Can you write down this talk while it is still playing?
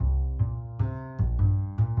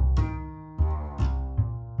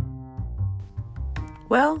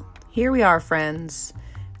Well, here we are, friends.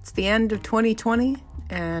 It's the end of 2020,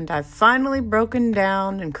 and I've finally broken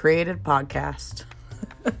down and created a podcast.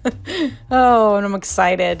 Oh, and I'm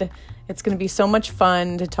excited. It's going to be so much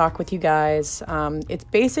fun to talk with you guys. It's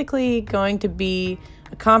basically going to be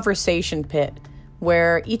a conversation pit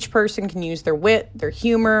where each person can use their wit, their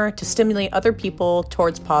humor to stimulate other people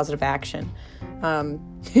towards positive action.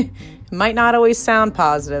 It might not always sound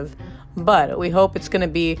positive, but we hope it's going to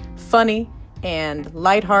be funny and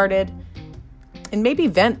lighthearted and maybe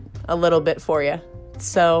vent a little bit for you.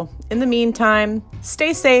 So in the meantime,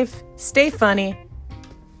 stay safe, stay funny,